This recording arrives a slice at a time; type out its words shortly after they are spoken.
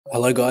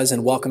Hello guys,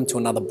 and welcome to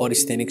another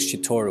Bodysthenics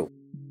tutorial.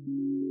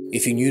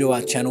 If you're new to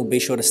our channel, be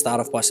sure to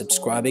start off by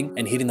subscribing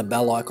and hitting the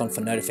bell icon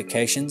for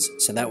notifications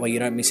so that way you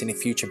don't miss any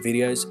future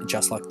videos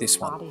just like this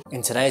one.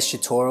 In today's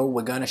tutorial,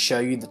 we're going to show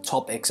you the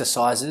top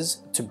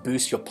exercises to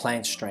boost your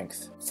planche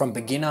strength from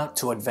beginner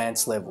to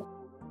advanced level.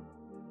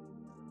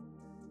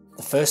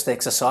 The first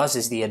exercise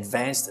is the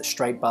advanced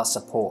straight bar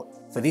support.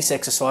 For this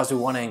exercise, we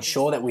want to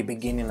ensure that we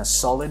begin in a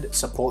solid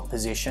support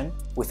position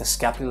with the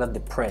scapula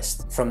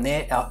depressed. From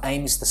there, our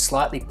aim is to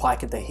slightly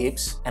pike at the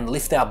hips and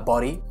lift our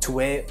body to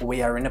where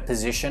we are in a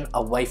position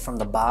away from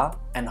the bar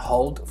and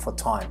hold for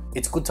time.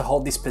 It's good to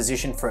hold this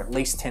position for at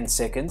least 10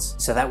 seconds,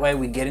 so that way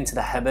we get into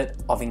the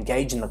habit of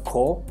engaging the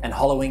core and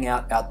hollowing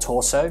out our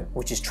torso,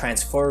 which is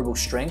transferable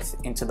strength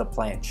into the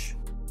planche.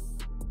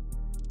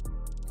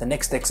 The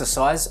next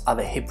exercise are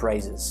the hip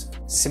raises.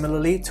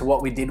 Similarly to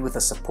what we did with the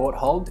support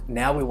hold,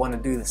 now we want to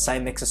do the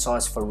same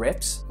exercise for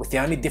reps, with the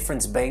only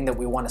difference being that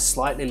we want to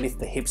slightly lift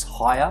the hips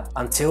higher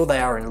until they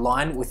are in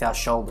line with our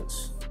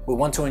shoulders. We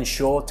want to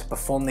ensure to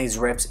perform these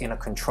reps in a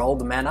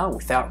controlled manner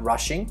without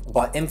rushing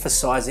by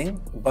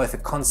emphasizing both the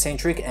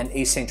concentric and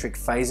eccentric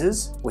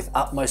phases with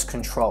utmost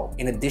control.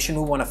 In addition,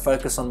 we want to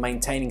focus on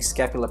maintaining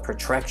scapular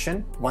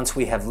protraction once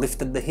we have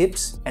lifted the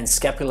hips and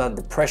scapular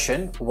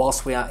depression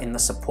whilst we are in the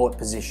support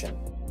position.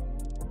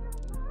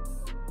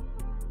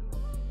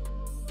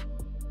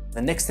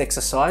 The next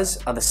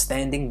exercise are the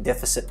standing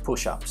deficit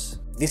push-ups.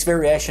 This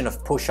variation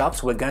of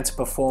push-ups we're going to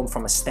perform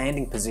from a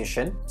standing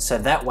position, so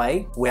that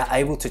way we are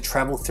able to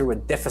travel through a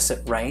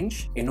deficit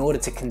range in order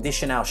to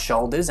condition our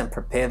shoulders and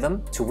prepare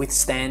them to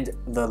withstand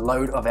the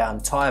load of our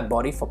entire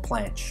body for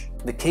planche.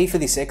 The key for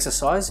this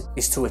exercise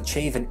is to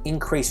achieve an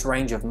increased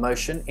range of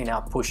motion in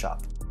our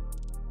push-up.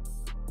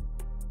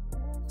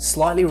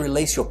 Slightly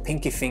release your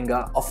pinky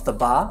finger off the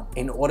bar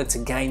in order to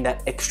gain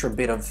that extra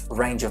bit of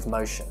range of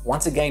motion.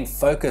 Once again,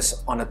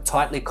 focus on a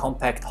tightly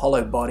compact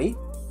hollow body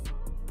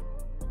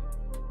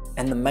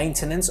and the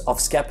maintenance of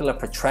scapular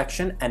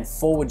protraction and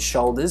forward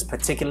shoulders,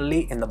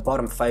 particularly in the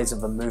bottom phase of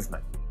the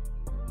movement.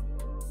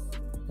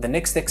 The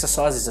next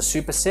exercise is a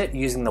superset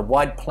using the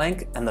wide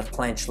plank and the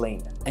planche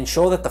lean.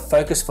 Ensure that the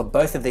focus for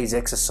both of these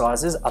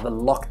exercises are the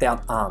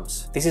lockdown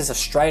arms. This is a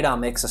straight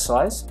arm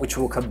exercise which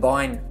will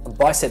combine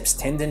biceps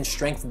tendon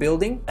strength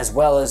building as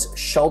well as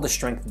shoulder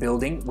strength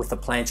building with the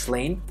planche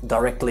lean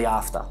directly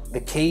after.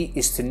 The key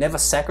is to never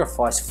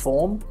sacrifice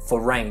form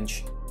for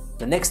range.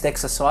 The next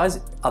exercise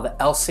are the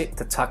L-sit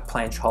to tuck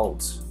planche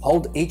holds.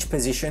 Hold each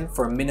position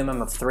for a minimum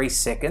of 3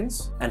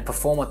 seconds and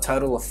perform a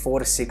total of 4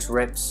 to 6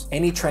 reps.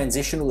 Any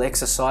transitional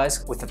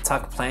exercise with a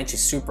tuck planche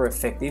is super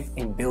effective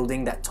in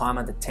building that time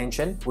under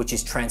tension, which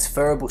is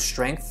transferable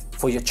strength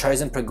for your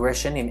chosen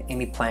progression in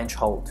any planche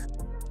hold.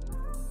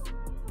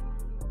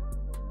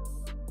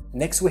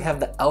 Next, we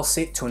have the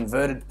L-sit to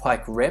inverted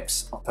pike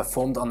reps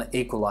performed on the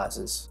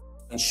equalizers.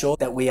 Ensure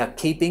that we are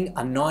keeping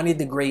a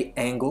 90-degree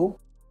angle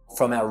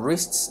from our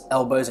wrists,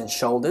 elbows and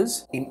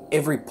shoulders in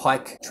every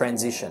pike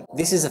transition.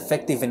 This is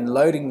effective in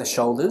loading the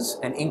shoulders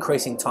and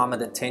increasing time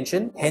under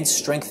tension, hence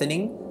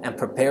strengthening and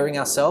preparing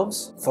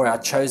ourselves for our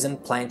chosen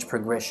planche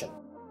progression.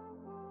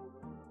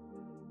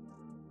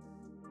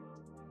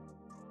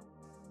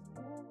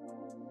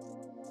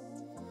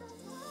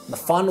 The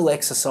final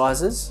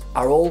exercises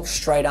are all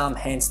straight arm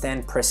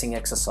handstand pressing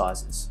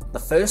exercises. The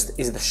first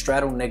is the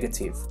straddle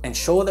negative.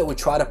 Ensure that we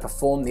try to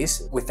perform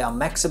this with our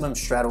maximum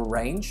straddle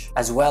range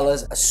as well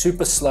as a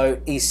super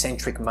slow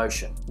eccentric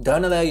motion.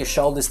 Don't allow your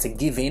shoulders to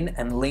give in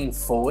and lean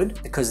forward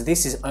because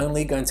this is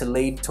only going to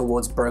lead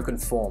towards broken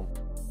form.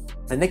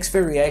 The next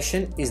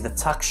variation is the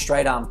tuck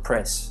straight arm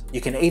press. You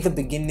can either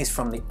begin this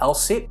from the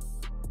L-sit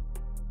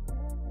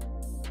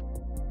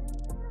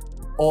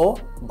or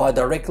by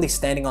directly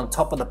standing on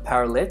top of the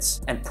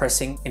parallettes and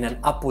pressing in an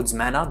upwards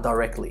manner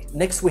directly.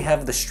 Next, we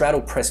have the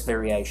straddle press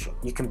variation.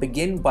 You can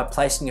begin by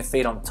placing your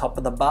feet on top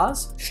of the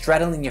bars,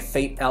 straddling your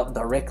feet out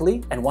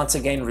directly, and once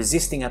again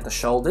resisting at the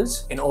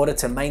shoulders in order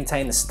to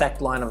maintain the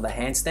stacked line of the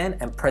handstand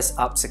and press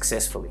up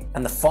successfully.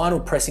 And the final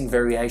pressing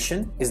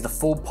variation is the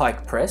full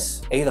pike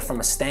press, either from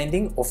a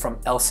standing or from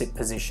L-sit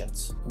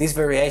positions. This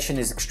variation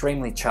is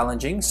extremely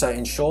challenging, so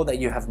ensure that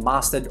you have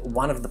mastered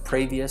one of the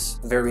previous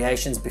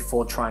variations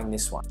before trying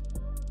this one.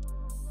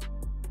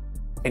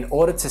 In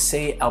order to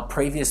see our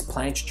previous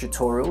planche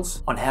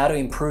tutorials on how to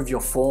improve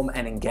your form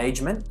and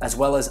engagement, as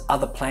well as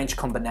other planche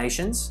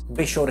combinations,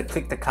 be sure to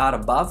click the card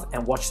above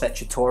and watch that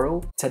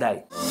tutorial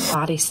today.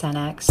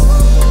 Bodysthenics.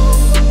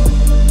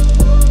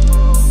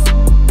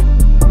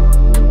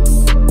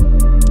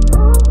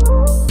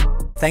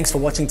 Thanks for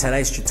watching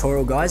today's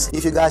tutorial, guys.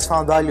 If you guys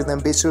found value, then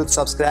be sure to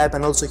subscribe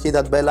and also hit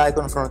that bell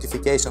icon for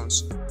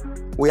notifications.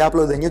 We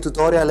upload a new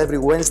tutorial every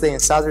Wednesday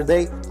and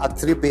Saturday at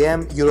 3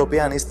 PM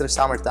European Eastern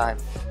Summer Time.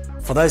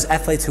 For those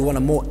athletes who want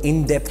a more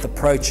in-depth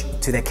approach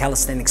to their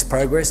calisthenics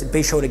progress,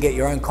 be sure to get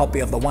your own copy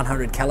of the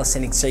 100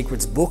 Calisthenics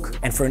Secrets book.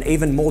 And for an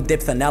even more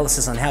depth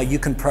analysis on how you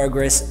can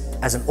progress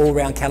as an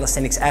all-round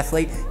calisthenics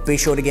athlete, be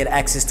sure to get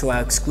access to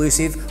our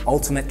exclusive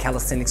Ultimate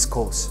Calisthenics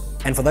course.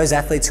 And for those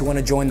athletes who want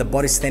to join the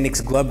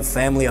Bodysthenics global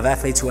family of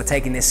athletes who are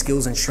taking their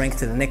skills and strength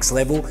to the next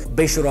level,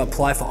 be sure to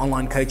apply for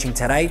online coaching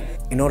today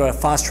in order to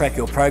fast track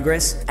your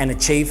progress and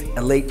achieve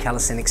elite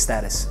calisthenics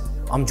status.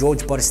 I'm George,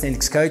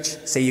 Bodysthenics coach.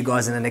 See you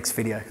guys in the next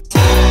video.